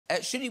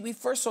Ncuti, we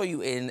first saw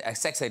you in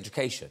Sex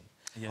Education.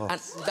 Yeah.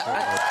 And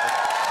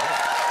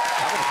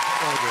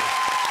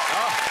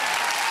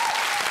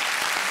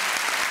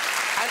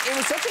and it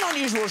was such an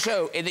unusual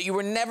show in that you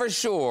were never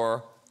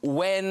sure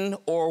when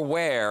or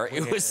where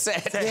it was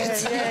set.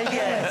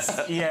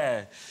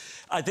 Yeah.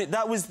 I think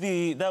that was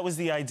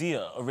the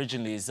idea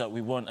originally, is that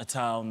we want a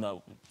town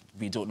that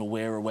we don't know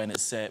where or when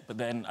it's set. But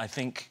then I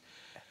think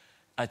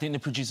the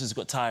producers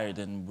got tired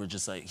and were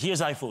just like,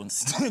 here's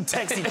iPhones,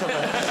 text each other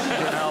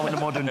now in the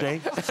modern day.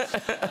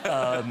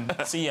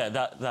 So yeah,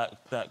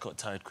 that got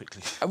tired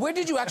quickly. And where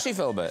did you actually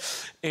film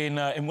it?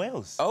 In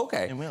Wales. Oh,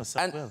 OK. In Wales,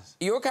 South Wales.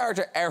 Your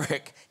character,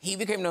 Eric, he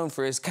became known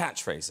for his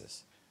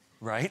catchphrases.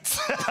 Right.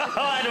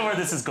 I know where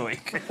this is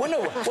going. Well, no.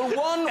 Well,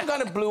 one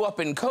kind of blew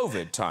up in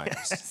COVID times.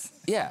 Yes.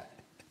 Yeah.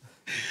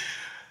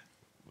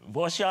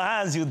 Wash your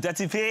hands, you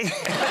dirty pig.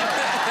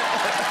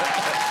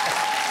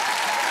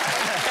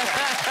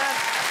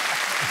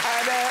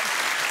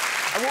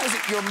 And what was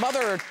it? Your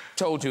mother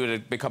told you it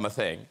had become a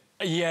thing.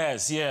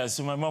 Yes, yeah.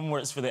 So my mum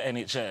works for the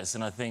NHS,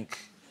 and I think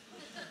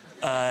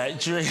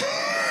during...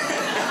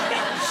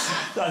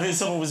 I think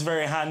someone was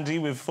very handy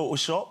with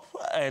Photoshop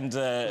and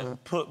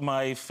put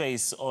my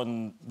face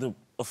on the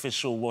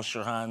official wash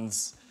your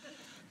hands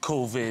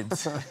COVID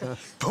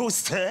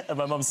poster, and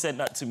my mum sent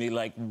that to me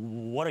like,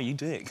 what are you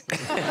doing?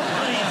 What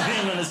are you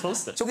doing on this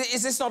poster? So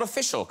is this not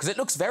official? Because it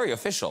looks very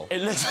official.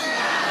 It looks...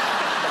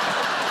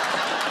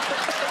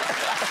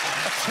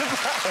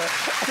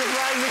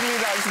 Surprisingly,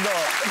 that's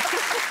not.